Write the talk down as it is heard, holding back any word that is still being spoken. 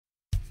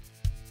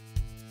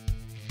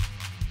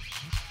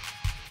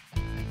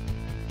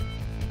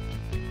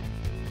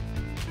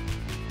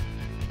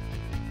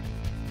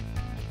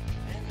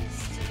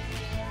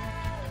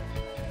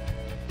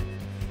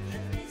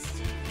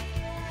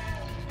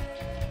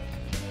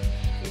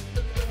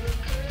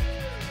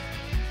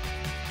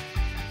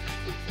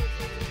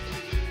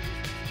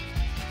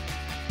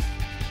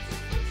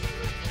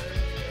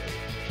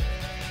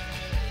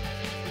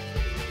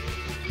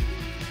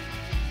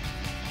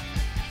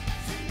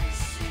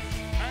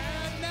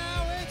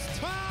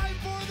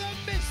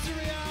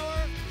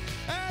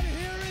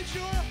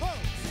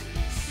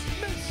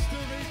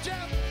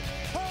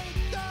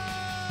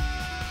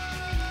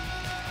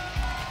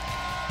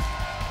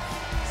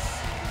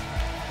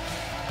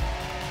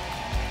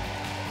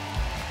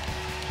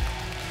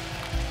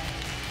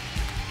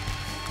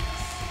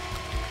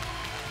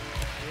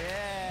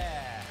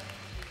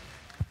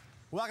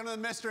Welcome to the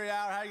Mystery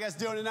Hour. How are you guys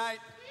doing tonight?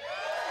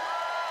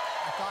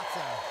 I thought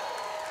so.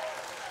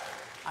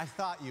 I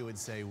thought you would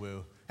say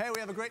woo. Hey, we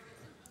have a great...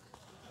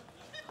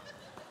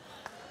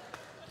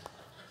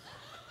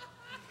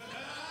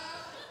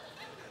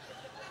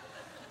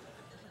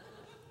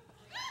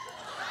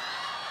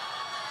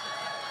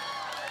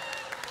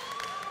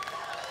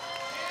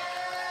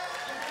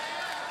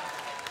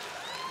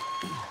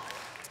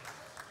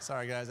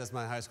 Sorry, guys, that's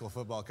my high school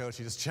football coach.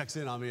 He just checks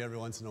in on me every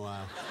once in a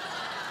while.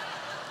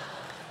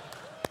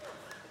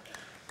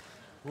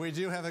 We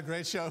do have a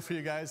great show for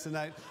you guys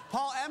tonight.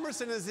 Paul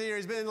Emerson is here.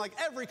 He's been in like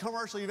every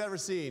commercial you've ever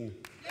seen.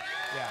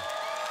 Yeah.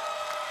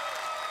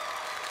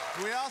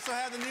 We also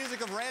have the music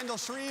of Randall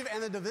Shreve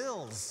and the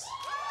DeVilles.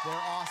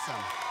 They're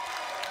awesome.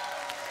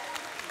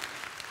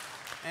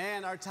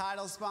 And our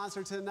title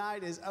sponsor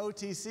tonight is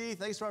OTC.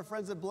 Thanks to our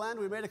friends at Blend,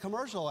 we made a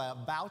commercial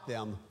about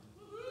them.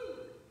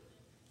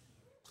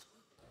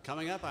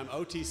 Coming up, I'm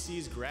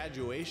OTC's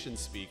graduation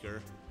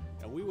speaker,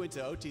 and we went to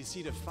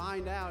OTC to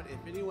find out if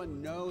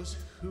anyone knows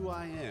who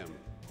I am.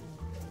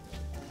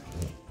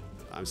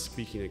 I'm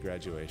speaking at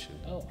graduation.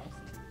 Oh, awesome.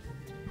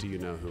 Do you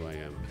know who I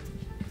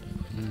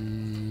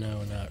am?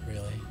 No, not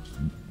really.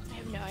 I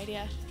have no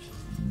idea.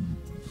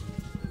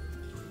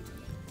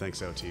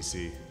 Thanks,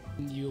 OTC.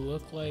 You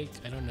look like,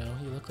 I don't know,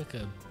 you look like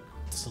a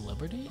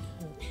celebrity?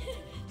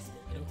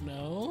 I don't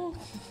know.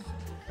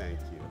 Thank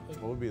you.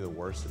 What would be the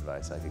worst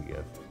advice I could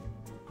give?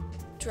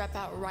 Drop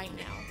out right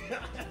now.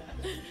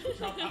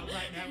 Drop out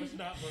right now is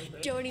not worth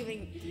it. Don't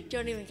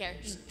even care.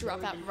 Just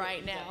drop out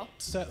right now.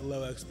 Set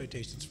low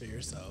expectations for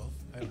yourself.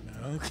 I don't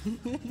know.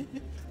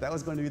 That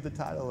was going to be the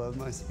title of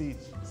my speech.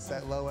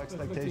 Set low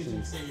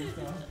expectations.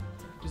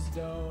 Just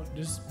don't.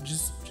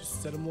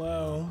 Just set them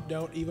low.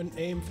 Don't even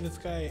aim for the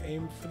sky.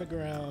 Aim for the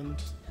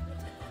ground.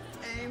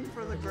 Aim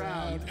for the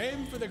ground.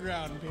 Aim for the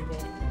ground, people.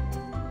 2,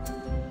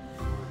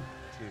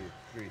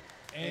 3.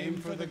 Aim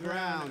for the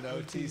ground,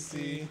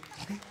 OTC.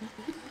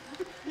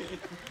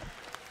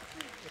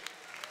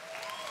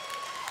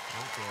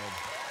 Not good.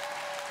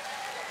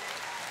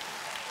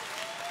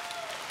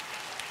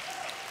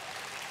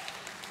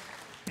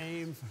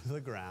 Aim for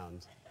the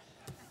ground.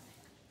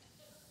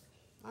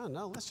 I don't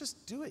know, let's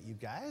just do it, you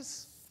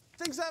guys.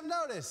 Things I've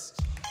noticed.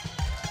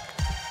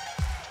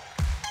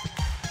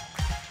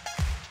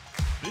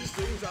 These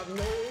things I've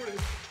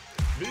noticed.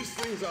 These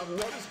things I've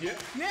noticed, yeah.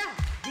 Yeah.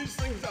 These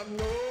things I've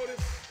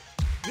noticed.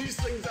 These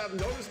things I've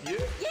noticed, yeah.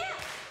 Yeah.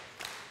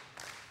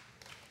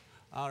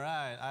 All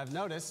right, I've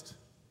noticed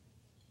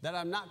that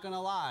I'm not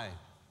gonna lie.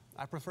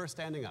 I prefer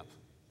standing up.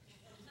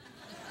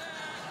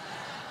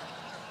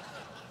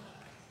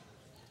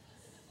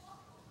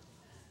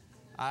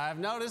 I've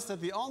noticed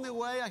that the only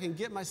way I can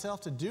get myself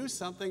to do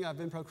something I've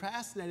been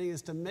procrastinating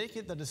is to make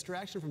it the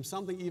distraction from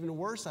something even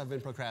worse I've been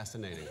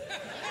procrastinating.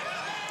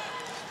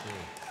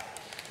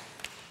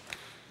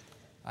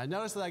 I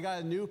noticed that I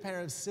got a new pair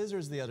of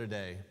scissors the other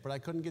day, but I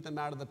couldn't get them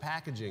out of the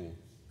packaging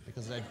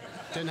because I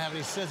didn't have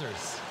any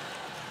scissors.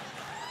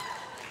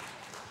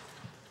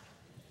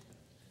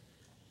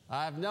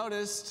 I've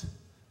noticed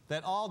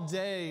that all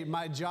day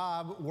my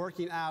job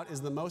working out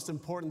is the most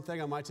important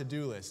thing on my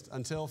to-do list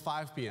until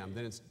 5 p.m.,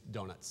 then it's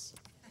donuts.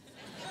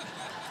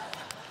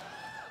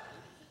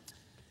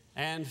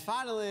 And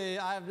finally,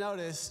 I've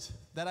noticed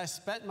that I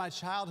spent my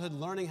childhood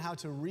learning how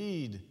to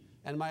read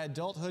and my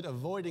adulthood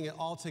avoiding it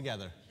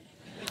altogether.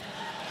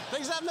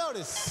 Things I've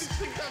noticed. These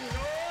things I've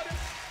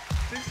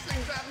noticed. These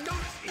things I've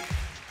noticed, yeah.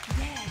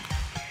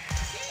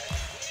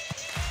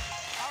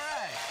 All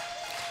right.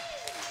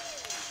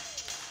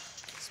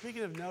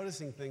 Speaking of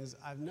noticing things,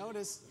 I've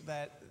noticed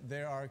that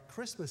there are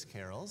Christmas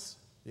carols,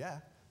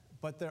 yeah,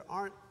 but there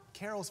aren't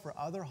carols for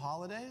other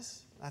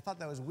holidays. I thought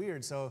that was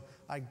weird, so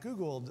I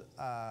Googled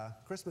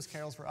Christmas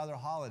carols for other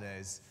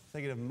holidays,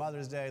 thinking of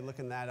Mother's Day,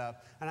 looking that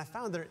up, and I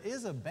found there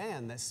is a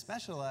band that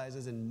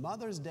specializes in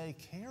Mother's Day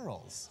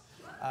carols.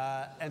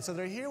 And so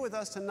they're here with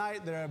us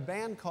tonight. They're a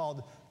band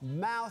called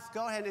Mouth.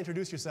 Go ahead and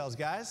introduce yourselves,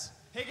 guys.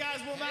 Hey guys,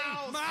 we're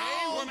Mouth.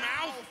 Hey, we're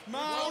Mouth.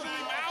 Mouth.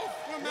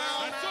 We're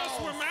Mouth. That's us,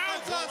 we're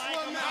Mouth. That's us,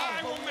 we're Mouth.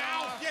 Hi, we're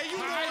Mouth. Yeah, you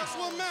know us,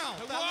 we're Mouth.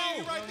 Hello. That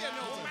lady right there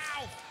knows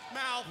us.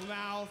 Mouth.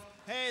 Mouth.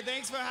 Hey,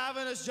 thanks for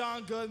having us,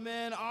 John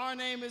Goodman. Our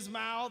name is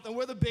Mouth, and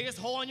we're the biggest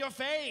hole in your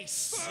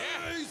face.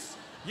 Face.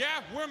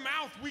 Yeah, we're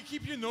Mouth. We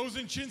keep your nose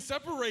and chin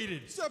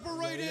separated.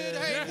 Separated.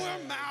 Hey, Yeah.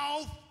 we're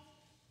Mouth.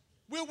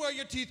 We're where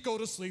your teeth go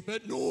to sleep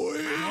at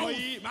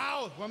night.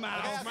 Mouth. We're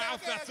Mouth. Okay,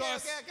 Mouth, that's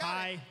us. I got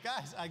Hi. it.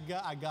 Guys, I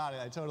got it.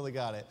 I totally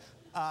got it.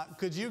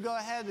 Could you go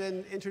ahead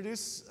and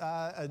introduce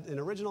an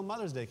original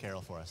Mother's Day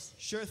carol for us?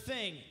 Sure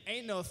thing.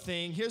 Ain't no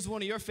thing. Here's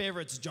one of your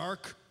favorites,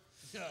 Jark.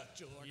 Yeah.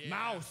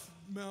 Mouth.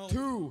 Mouth.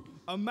 Two.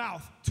 A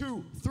mouth.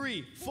 2,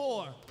 3,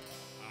 4.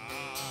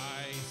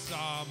 I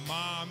saw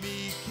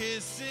mommy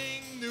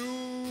kissing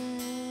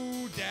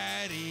new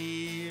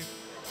daddy,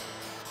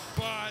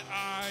 but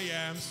I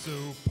am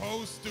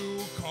supposed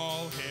to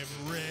call him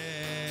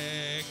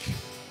Rick.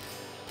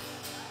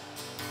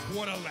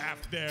 What a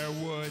laugh there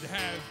would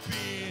have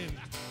been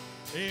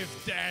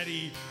if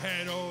Daddy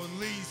had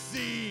only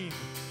seen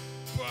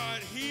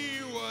but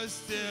he was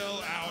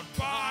still out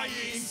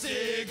buying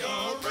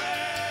cigarettes.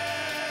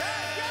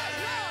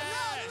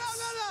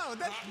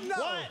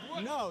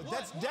 No,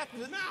 that's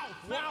definitely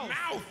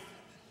Mouth.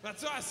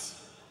 That's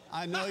us.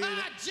 I know you.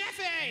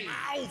 Jeffy!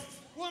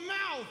 Mouth. Well,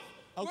 mouth.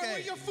 Okay. Where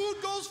your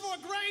food goes for a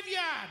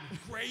graveyard.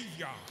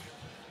 Graveyard.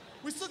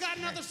 We still got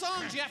another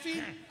song,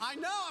 Jeffy. I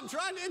know. I'm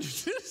trying to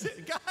introduce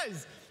it,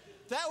 guys.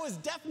 That was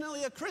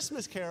definitely a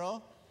Christmas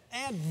Carol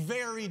and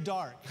very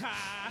dark.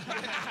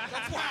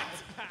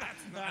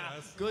 That's not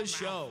us. Good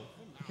show.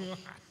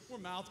 We're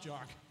mouth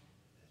jark.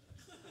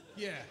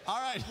 Yeah. All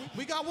right.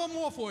 We got one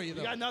more for you,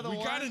 though. We got another one.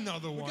 We got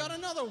another one. We got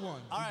another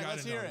one. All right,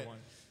 let's hear it.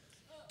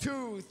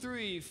 2,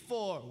 3,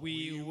 4.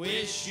 We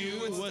wish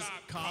you would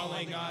stop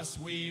calling us.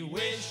 We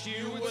wish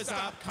you would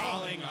stop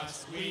calling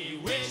us.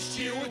 We wish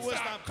you would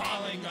stop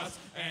calling us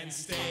and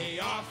stay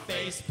off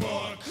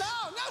Facebook. No,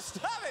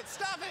 stop it.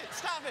 Stop it.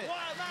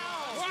 What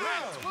now?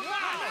 What?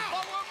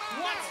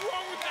 What's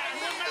wrong with that?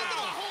 We're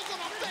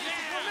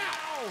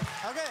mouth.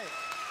 Okay.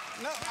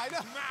 No, I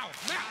know.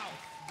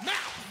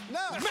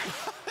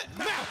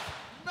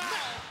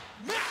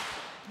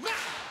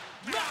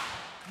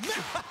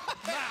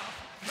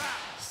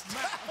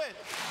 Stop it.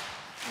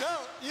 No,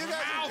 you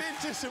guys are being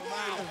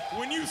disappointed.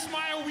 When you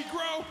smile, we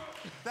grow.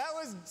 That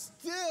was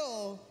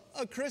still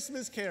a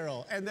Christmas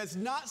Carol, and that's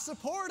not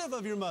supportive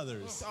of your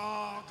mothers.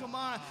 Oh, come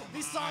on.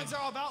 These songs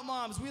are all about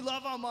moms. We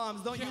love our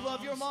moms. Don't you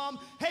love your mom?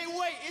 Hey,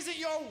 wait, isn't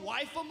your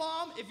wife a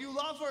mom? If you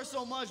love her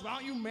so much, why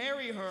don't you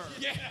marry her?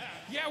 Yeah,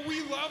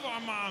 we love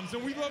our moms,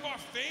 and we love our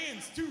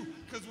fans, too.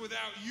 Because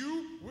without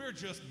you, we're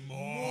just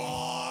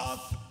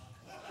moth.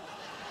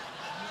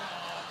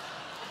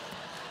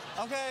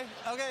 Okay,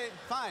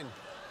 fine.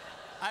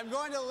 I'm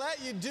going to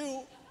let you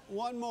do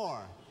one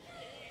more.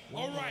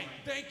 All right,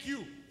 thank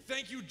you.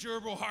 Thank you,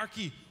 Gerbil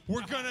Harkey.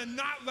 We're gonna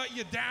not let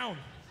you down.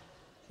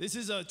 This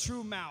is a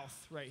true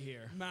mouth right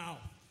here. Mouth.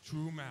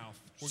 True mouth.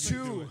 We're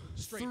gonna do 2, it.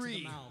 Straight to the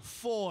 3, mouth.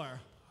 4.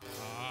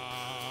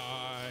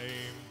 I'm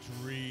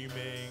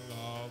dreaming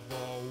of a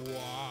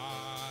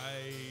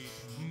white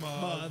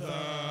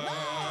mother.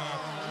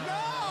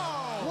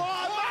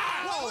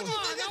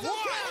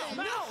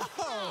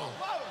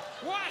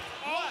 What?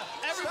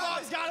 Every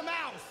mom's got a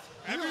mouth.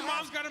 Every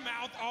mom's got a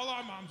mouth. All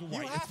our moms are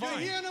white. have It's to fine.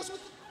 Hearing us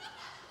with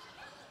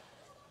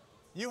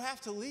You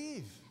have to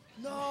leave.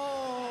 No.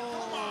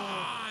 Come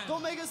on.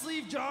 Don't make us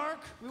leave, Jark.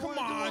 Come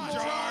on,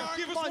 Jark.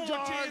 Give us one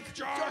more chance,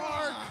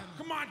 Jark.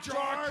 Come on,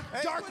 Jark.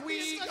 Jark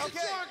week.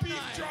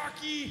 Beef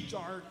Jarky.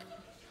 Jark.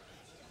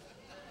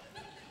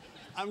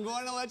 I'm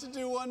going to let you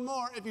do one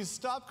more if you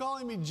stop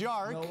calling me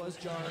Jark. Noah's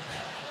Jark.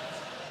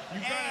 You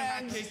got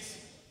it, And hotcakes.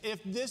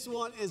 if this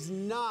one is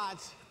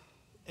not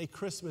a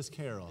Christmas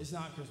Carol. It's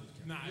not Christmas.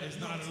 Nah, it's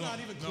not It's at all. not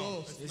even No,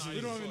 close. it's not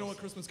We don't even know close. what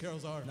Christmas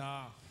carols are.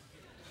 Nah.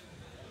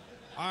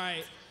 All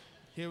right,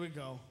 here we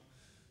go.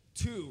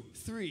 2,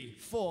 3,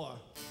 4.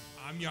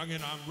 I'm young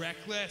and I'm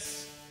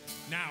reckless.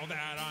 Now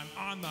that I'm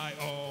on my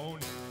own,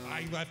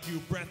 I left you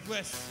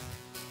breathless.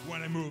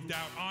 When I moved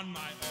out on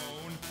my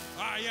own,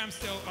 I am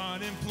still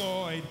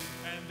unemployed,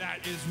 and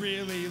that is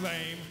really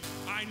lame.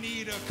 I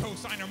need a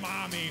cosigner,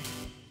 mommy.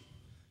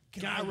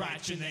 Can I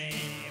write your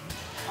name?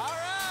 All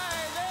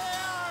right, they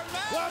are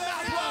Mouth. One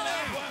mouth, and one Mouth.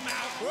 mouth, one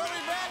mouth. We'll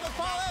be back with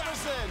Paul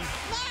Emerson.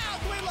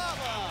 Mouth, we love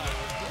him.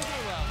 We do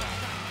love him.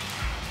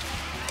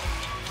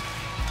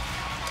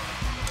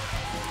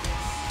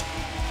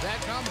 That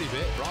comedy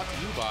bit brought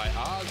to you by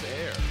Oz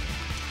Air.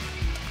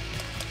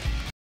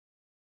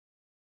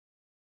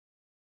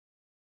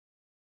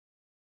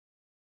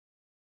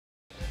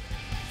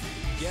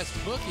 Guest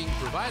booking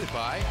provided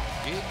by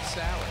Gig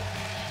Salad.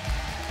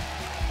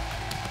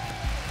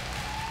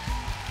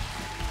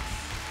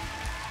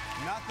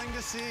 Nothing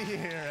to see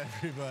here,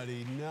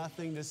 everybody.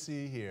 Nothing to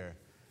see here.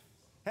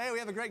 Hey, we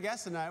have a great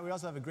guest tonight. We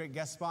also have a great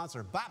guest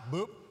sponsor. Bop,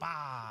 boop,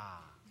 ba.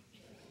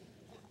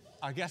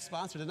 Our guest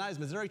sponsor tonight is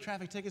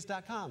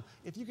MissouriTrafficTickets.com.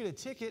 If you get a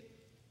ticket,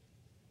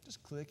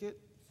 just click it.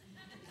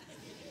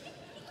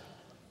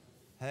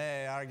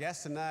 Hey, our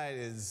guest tonight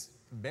is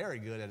very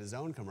good at his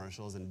own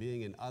commercials and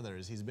being in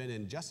others. He's been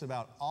in just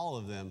about all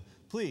of them.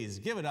 Please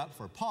give it up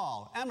for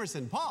Paul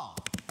Emerson. Paul.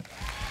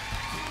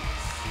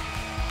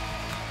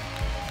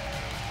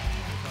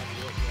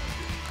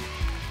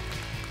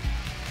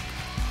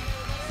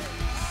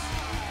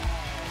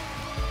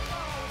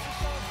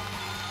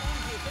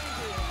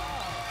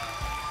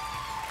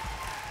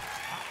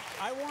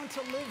 I want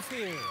to live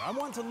here. I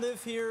want to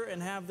live here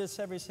and have this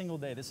every single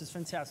day. This is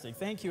fantastic.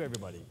 Thank you,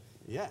 everybody.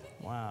 Yeah.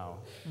 Wow.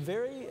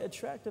 Very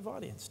attractive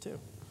audience, too.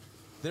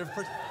 They're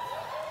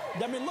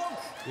I mean, look.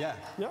 yeah.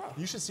 Yeah.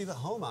 You should see the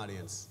home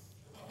audience.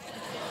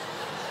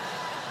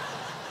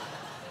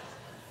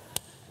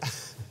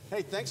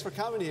 Hey, thanks for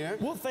coming here.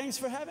 Well, thanks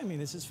for having me.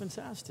 This is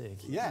fantastic.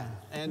 Yeah,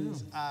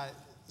 and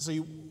so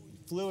you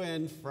flew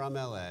in from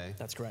LA.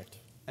 That's correct.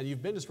 And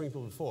you've been to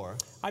Springfield before.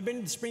 I've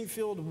been to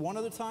Springfield one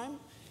other time,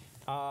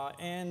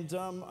 and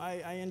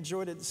I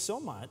enjoyed it so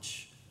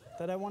much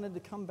that I wanted to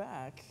come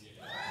back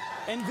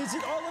and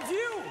visit all of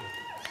you.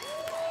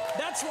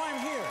 That's why I'm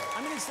here.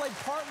 I mean, it's like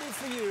partly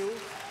for you,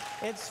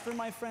 It's for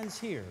my friends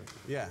here.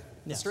 Yeah,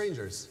 the Yes.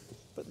 strangers.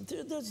 But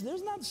there's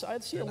not, I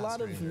see They're a not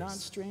lot of strangers.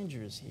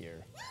 non-strangers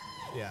here.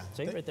 Yeah.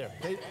 See, right there.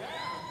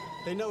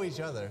 They know each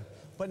other.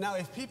 But now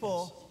if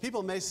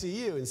people may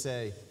see you and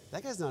say,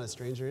 that guy's not a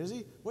stranger, is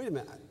he? Wait a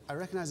minute, I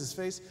recognize his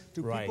face.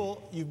 Do Right.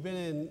 people, you've been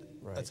in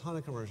a Right. ton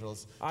of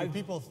commercials, do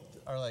people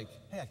are like,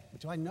 hey,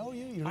 do I know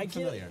you? You I look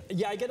familiar.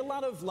 I get a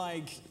lot of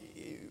like,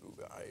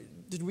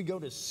 did we go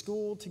to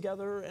school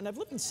together? And I've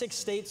lived in 6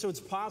 states, so it's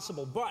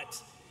possible.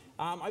 But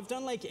I've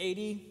done like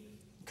 80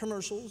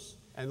 commercials.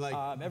 And like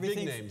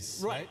everything, big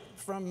names, right?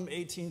 From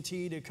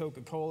AT&T to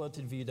Coca-Cola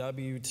to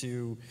VW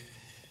to,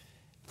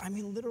 I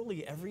mean,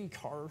 literally every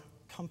car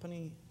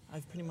company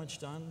I've pretty much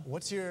done.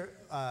 What's your,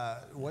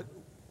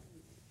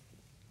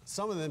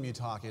 some of them you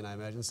talk in, I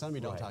imagine, some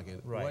you don't talk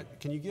in. Right.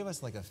 Can you give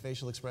us like a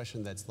facial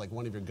expression that's like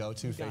one of your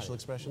go-to facial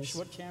expressions?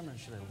 What camera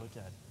should I look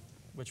at?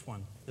 Which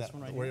one? This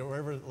one right here?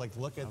 Wherever, like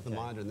look at the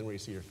monitor and then where you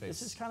see your face.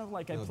 This is kind of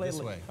like I No, play. this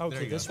way. Okay,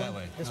 There you go, this one. that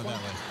way. This No, one.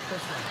 that way.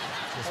 This one.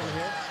 This over way.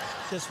 here.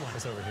 This one.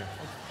 It's over here.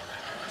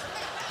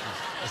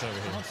 It's over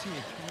I here. don't see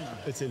a camera.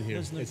 It's in here.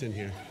 There's no- It's in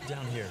here.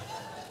 Down here.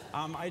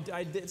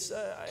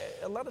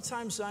 A lot of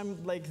times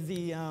I'm like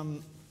the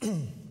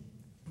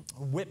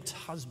whipped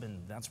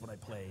husband. That's what I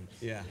play.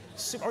 Yeah.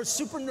 Or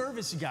super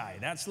nervous guy.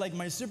 That's like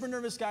my super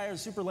nervous guy or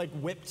super like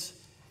whipped.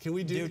 Can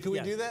we do? Dude, Can we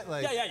yeah. do that?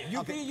 Like,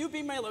 Yeah. You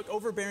be my like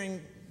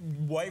overbearing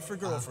wife or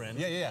girlfriend.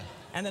 Yeah.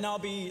 And then I'll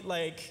be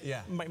like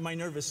my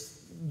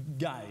nervous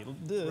guy.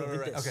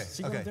 Right. Okay.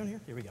 See what I'm doing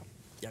here? Here we go.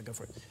 Yeah, go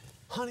for it.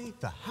 Honey,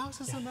 the house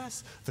is a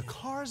mess. The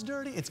car's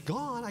dirty. It's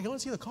gone. I don't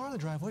see the car in the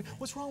driveway.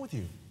 What's wrong with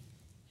you?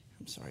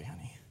 I'm sorry,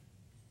 honey.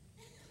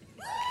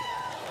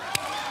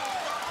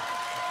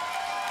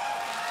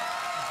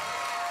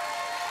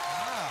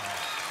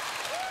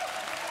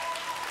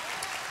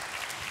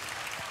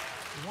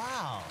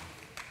 Wow.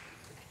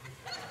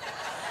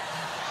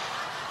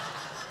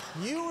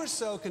 You were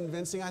so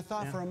convincing, I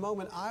thought for a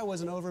moment I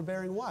was an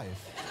overbearing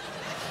wife.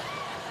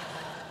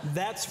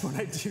 That's what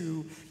I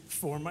do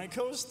for my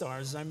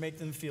co-stars. I make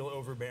them feel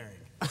overbearing.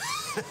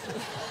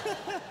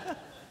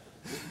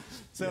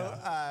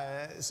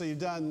 So you've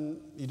done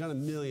a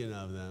million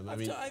of them.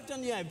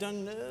 I've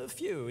done a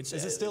few. Is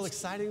it still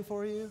exciting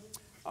for you?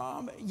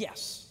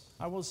 Yes,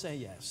 I will say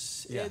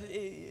yes. Yeah.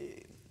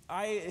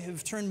 I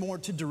have turned more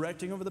to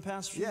directing over the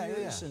past few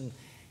years, Yeah.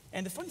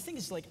 and the funny thing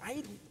is, like,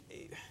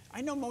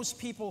 I know most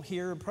people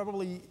here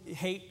probably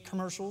hate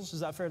commercials.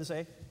 Is that fair to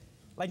say?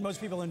 Like, most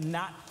people are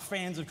not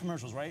fans of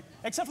commercials, right?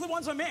 Except for the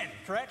ones I'm in,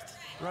 correct?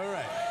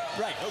 Right.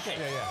 Right. Okay.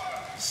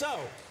 Yeah. So,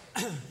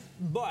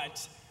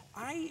 but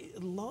I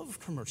love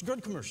commercials,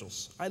 good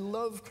commercials. I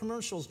love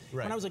commercials.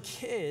 Right. When I was a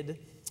kid,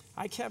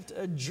 I kept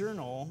a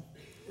journal.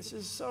 This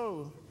is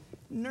so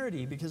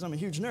nerdy because I'm a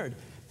huge nerd.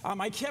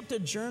 I kept a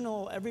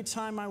journal every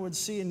time I would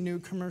see a new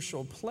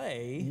commercial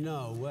play.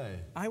 No way.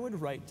 I would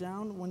write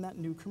down when that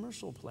new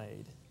commercial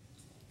played.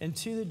 And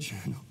to the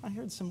journal, I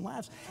heard some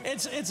laughs.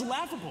 It's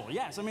laughable,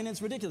 yes. I mean,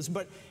 it's ridiculous.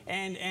 But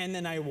and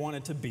then I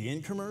wanted to be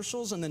in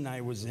commercials, and then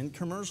I was in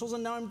commercials,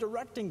 and now I'm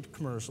directing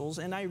commercials,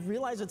 and I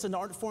realize it's an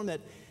art form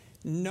that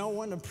no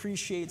one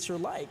appreciates or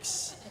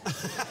likes,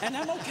 and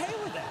I'm okay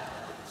with that.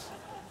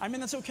 I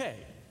mean, that's okay.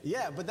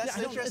 Yeah, but that's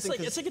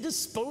interesting. It's like a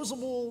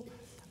disposable.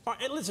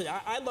 Listen,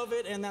 I love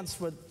it, and that's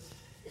what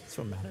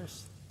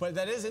matters. But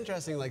that is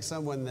interesting, like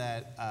someone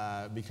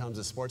that becomes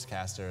a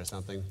sportscaster or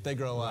something. They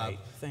grow up.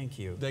 Thank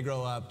you. They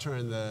grow up,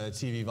 turn the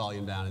TV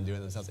volume down, and do it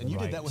themselves. And you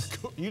did that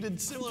you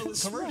did similar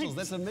with commercials. Right.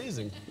 That's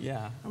amazing.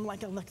 Yeah, I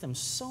like them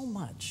so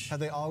much. Have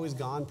they always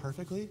gone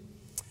perfectly?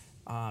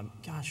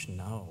 Gosh,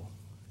 no.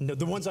 No,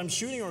 the ones I'm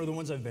shooting or the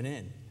ones I've been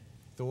in?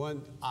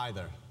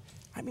 Either.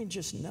 I mean,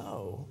 just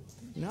no.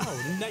 No,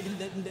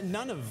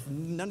 none of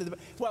the.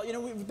 Well, you know,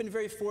 we've been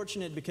very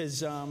fortunate because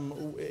the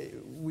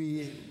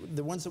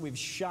ones that we've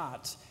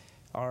shot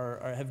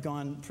have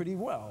gone pretty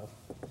well.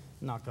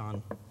 Knock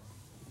on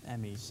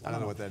Emmys. I don't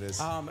know what that is.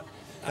 The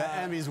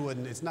Emmys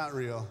wouldn't. It's not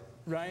real.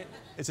 Right?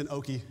 It's an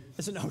Okie.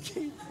 It's an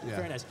Okie. Yeah.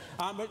 Very nice.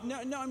 But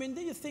no. I mean,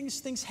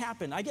 things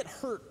happen. I get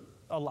hurt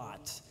a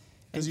lot.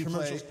 Because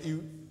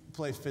you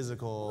play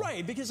physical.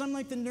 Right, because I'm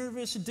like the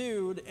nervous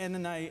dude, and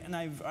then I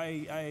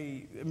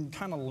am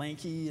kind of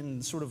lanky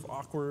and sort of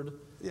awkward.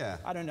 Yeah.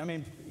 I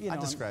mean, you know. I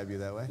describe you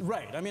that way.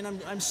 Right. I mean,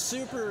 I'm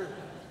super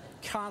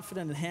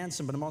confident and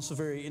handsome, but I'm also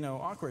very,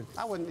 awkward.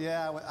 I wouldn't.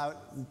 Yeah.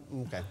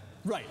 Okay.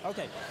 Right.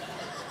 Okay.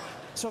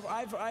 So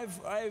I've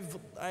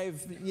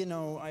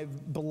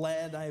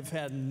bled. I've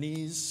had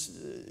knees,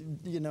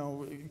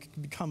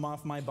 come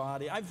off my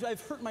body.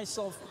 I've hurt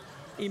myself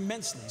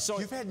immensely. So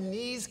you've had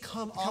knees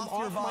come off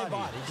your body. My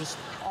body, just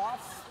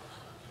off.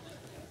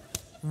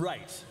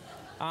 Right.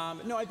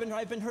 No, I've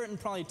been hurt in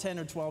probably 10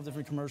 or 12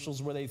 different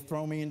commercials where they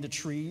throw me into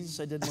trees.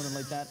 I did one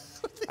like that.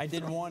 I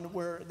did one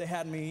where they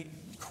had me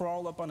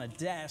crawl up on a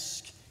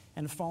desk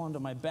and fall onto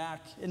my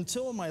back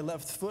until my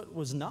left foot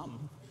was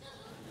numb.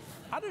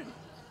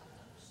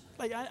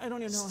 Like, I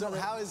don't even know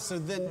So so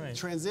then Right.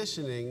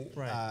 transitioning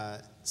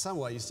Right.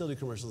 somewhat, you still do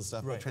commercials and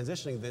stuff, Right. but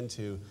transitioning then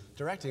to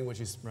directing, which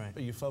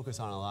you focus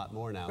on a lot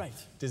more now. Right.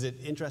 Is it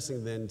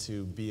interesting then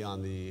to be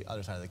on the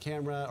other side of the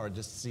camera or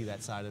just see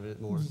that side of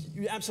it more?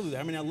 Absolutely.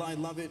 I mean, I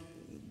love it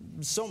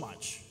so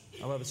much.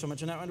 I love it so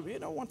much. And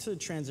I want to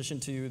transition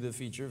to the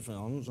feature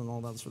films and all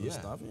that sort of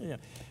stuff. Yeah.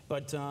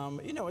 But,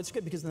 it's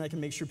good because then I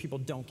can make sure people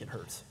don't get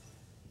hurt.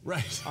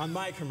 Right. On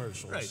my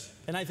commercials. Right.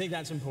 And I think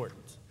that's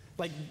important.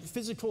 Like,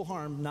 physical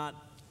harm, not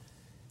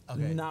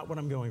what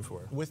I'm going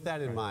for. With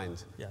that in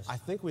mind, Yes. I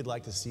think we'd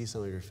like to see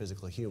some of your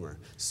physical humor.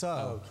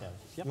 So Okay.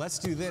 Yep. let's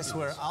do this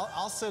where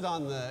I'll sit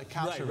on the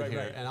couch over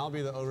here and I'll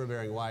be the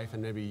overbearing wife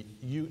and maybe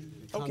you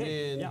come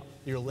in, Yeah.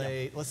 you're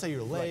late. Let's say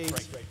you're late.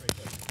 Right.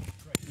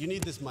 You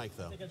need this mic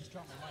though. I think I just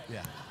dropped my mic.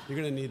 Yeah, you're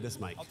gonna need this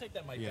mic. I'll take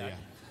that mic Yeah. back.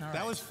 All That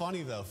right. was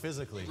funny though,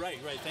 physically. Right.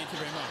 Thank you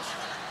very much.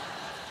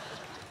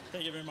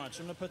 Thank you very much.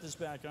 I'm going to put this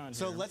back on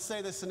So here. let's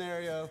say the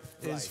scenario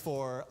is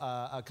for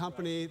a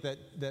company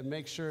that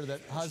makes sure that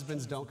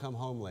husbands don't come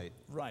home late.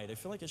 Right. I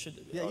feel like I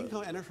should... Yeah, you can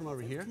come enter from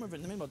over here. Come over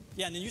in the middle.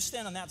 Yeah, and then you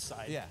stand on that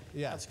side. Yeah.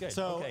 That's good.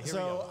 So, okay, here we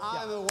go.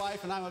 I'm the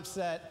wife and I'm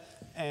upset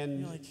and...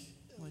 You're like,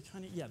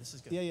 honey, yeah, this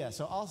is good. Yeah.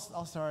 So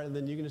I'll start and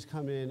then you can just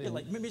come in. Yeah, And,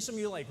 like maybe some of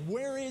you are like,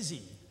 where is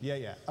he?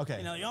 Yeah. Okay.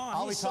 You know, like,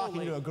 I'll be he's so talking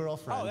late. to a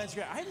girlfriend. Oh, that's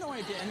great. I had no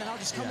idea. And then I'll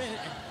just come in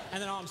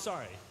and then, I'm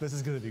sorry. This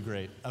is gonna be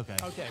great. Okay.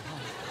 Okay.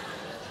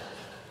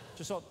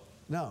 Just hold.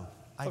 No,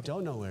 I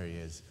don't know where he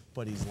is,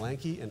 but he's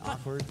lanky and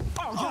awkward.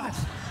 Oh, God.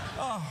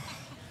 Oh.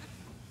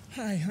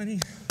 Hi, honey.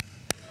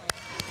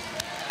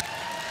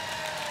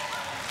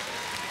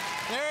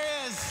 There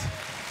he is.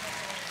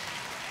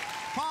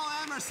 Paul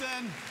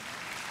Emerson.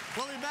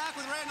 We'll be back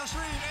with Randall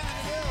Shreve and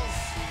the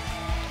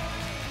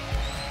DeVilles.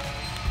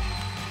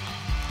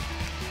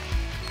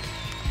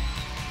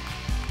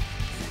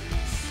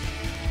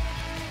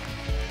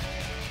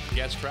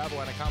 Guest travel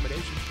and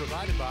accommodations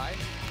provided by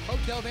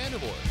Hotel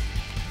Vandervoort.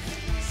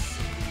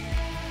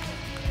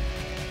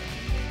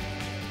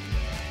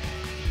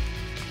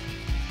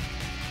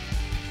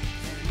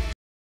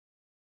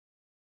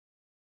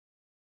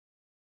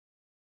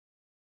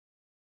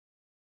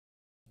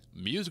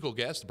 Musical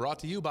guest brought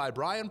to you by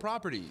Bryan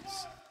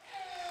Properties.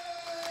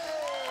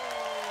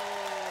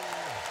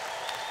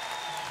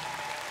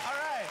 All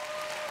right.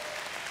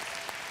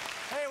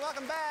 Hey,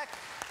 welcome back.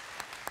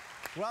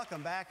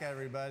 Welcome back,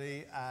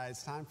 everybody.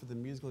 It's time for the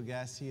musical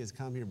guest. He has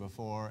come here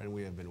before, and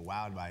we have been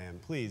wowed by him.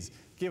 Please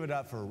give it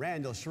up for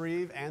Randall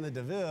Shreve and the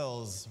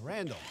DeVilles.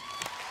 Randall.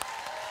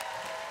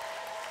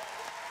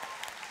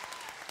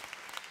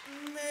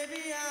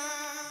 Maybe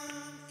I'm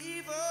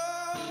evil.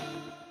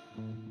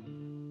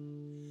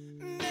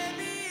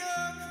 Maybe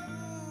you're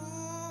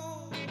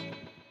cruel.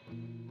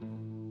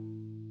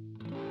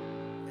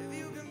 If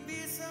you can be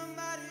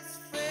somebody's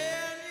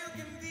friend, you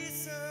can be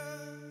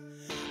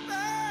somebody's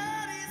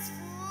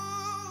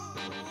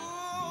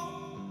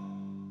fool.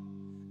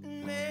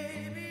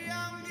 Maybe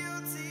I'm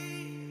guilty.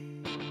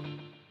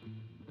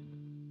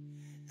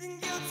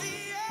 Guilty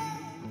of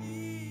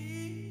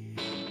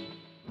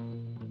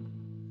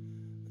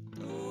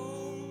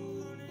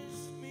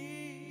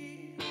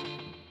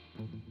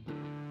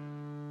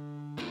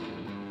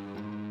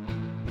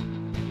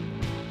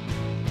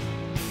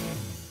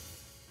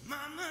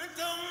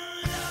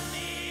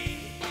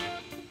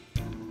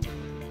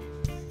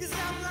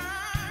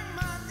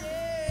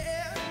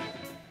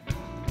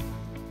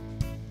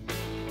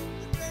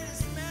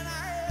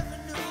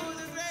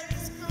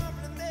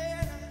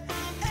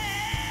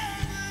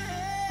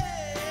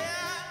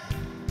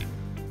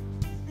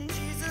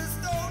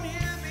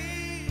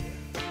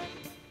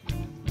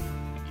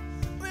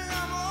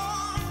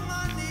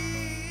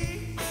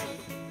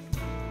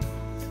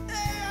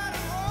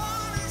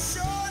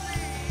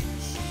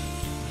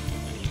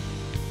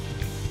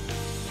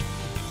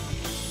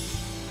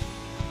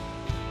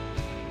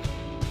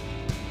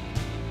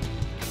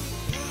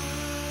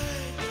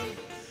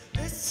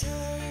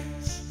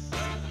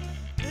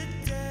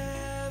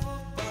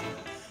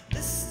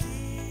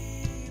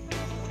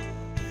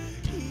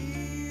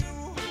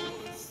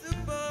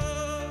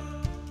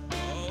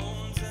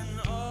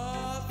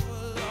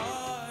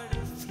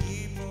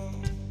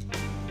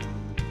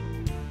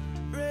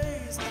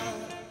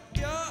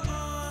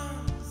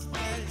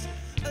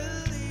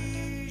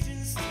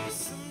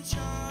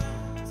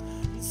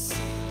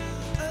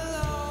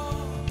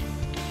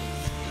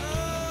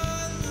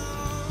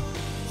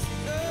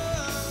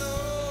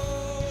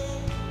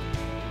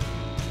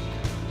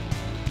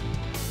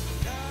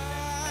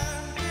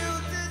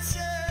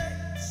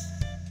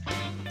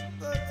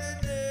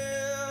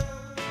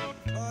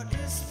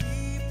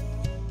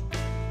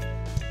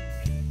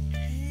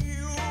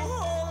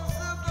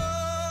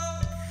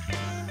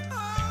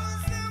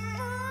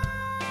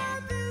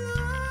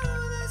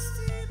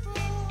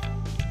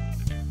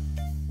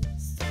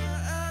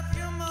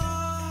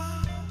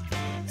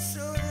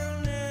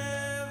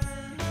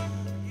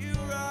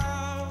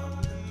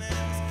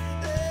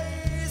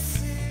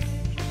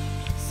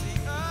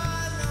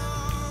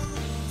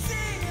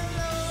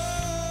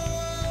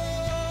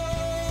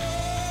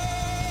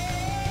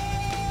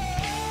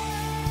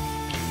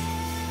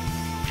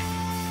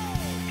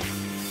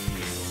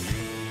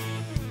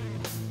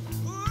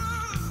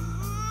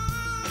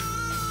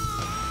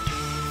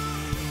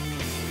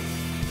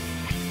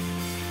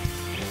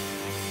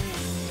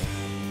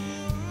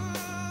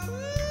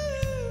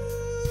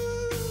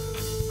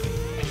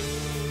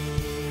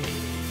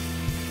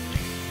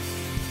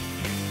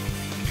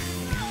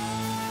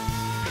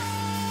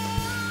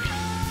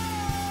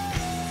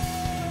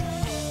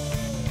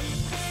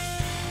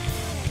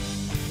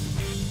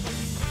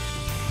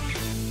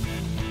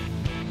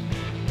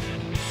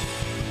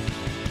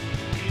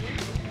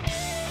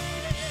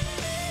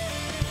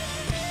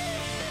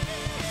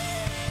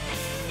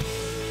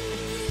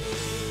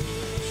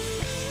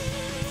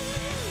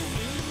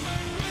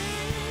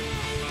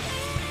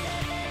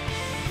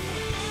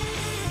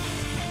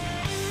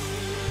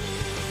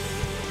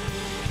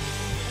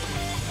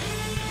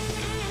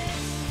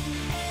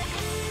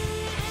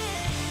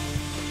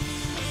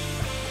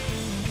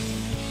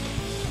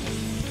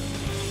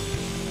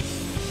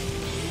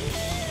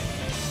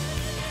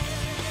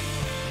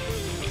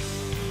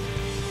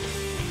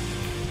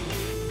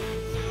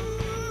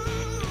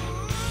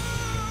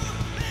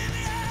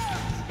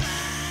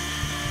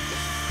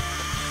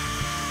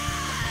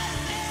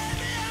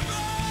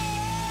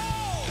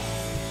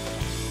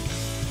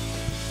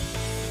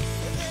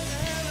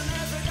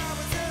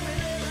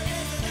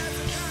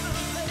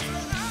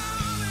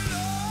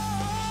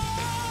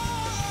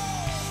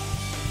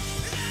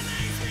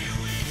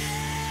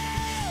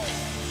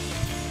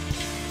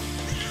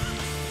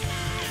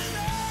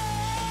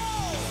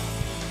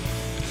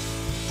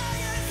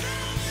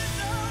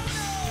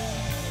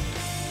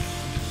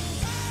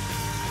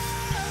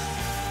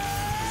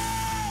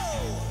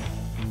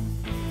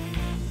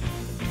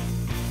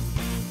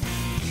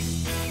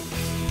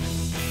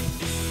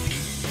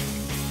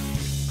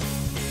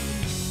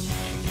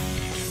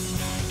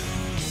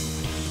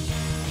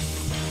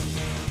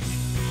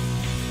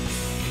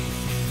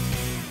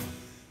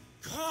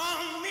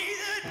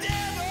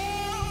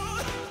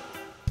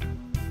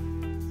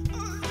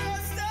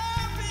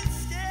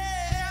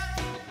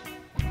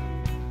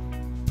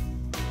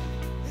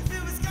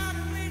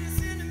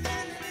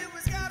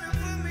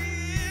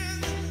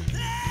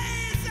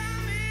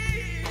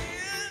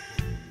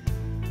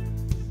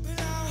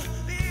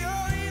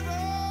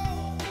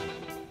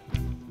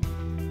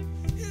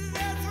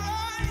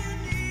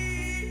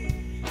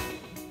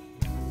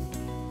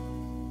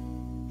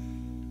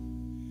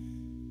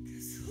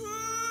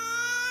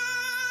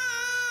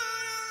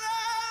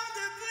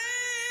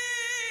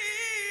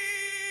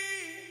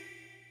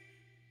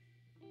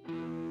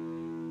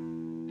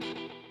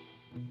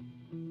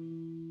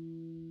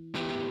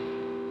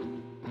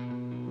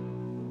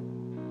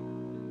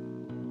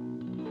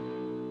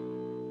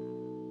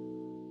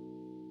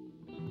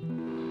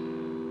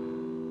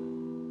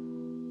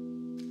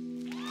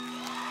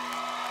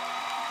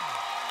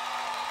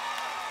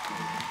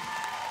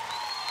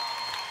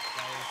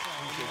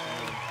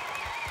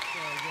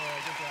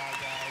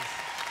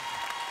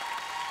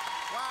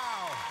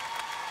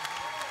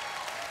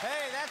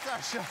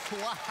show.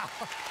 Wow.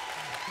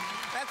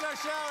 That's our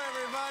show,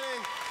 everybody.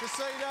 Just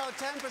so you know,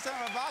 10%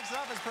 of our box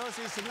office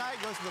proceeds tonight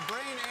goes to the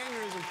Brain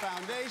Aneurysm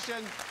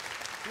Foundation.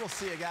 We'll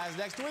see you guys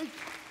next week.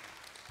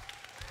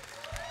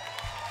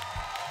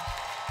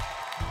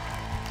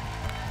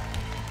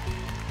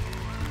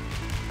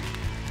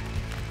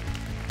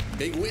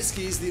 Big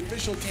Whiskey is the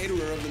official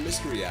caterer of the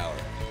Mystery Hour.